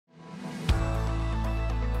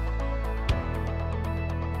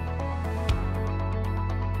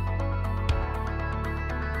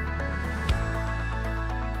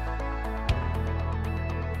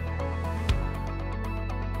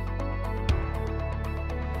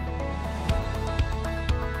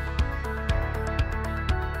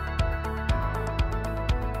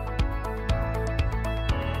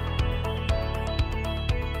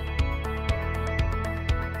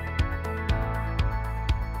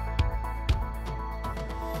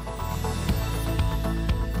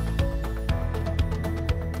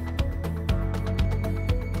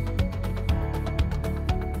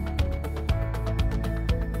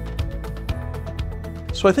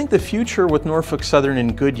So I think the future with Norfolk Southern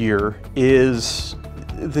and Goodyear is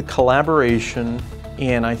the collaboration,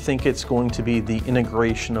 and I think it's going to be the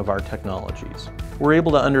integration of our technologies. We're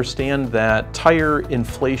able to understand that tire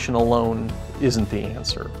inflation alone isn't the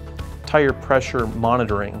answer. Tire pressure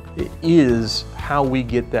monitoring is how we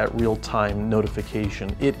get that real-time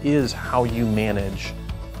notification. It is how you manage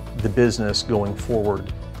the business going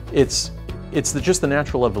forward. It's just the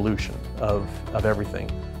natural evolution of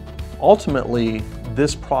everything. Ultimately,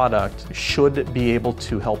 this product should be able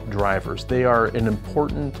to help drivers. They are an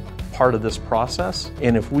important part of this process,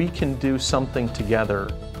 and if we can do something together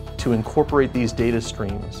to incorporate these data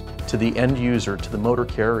streams to the end user, to the motor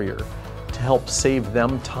carrier, to help save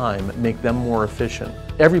them time, make them more efficient,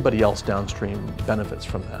 everybody else downstream benefits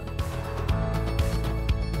from that.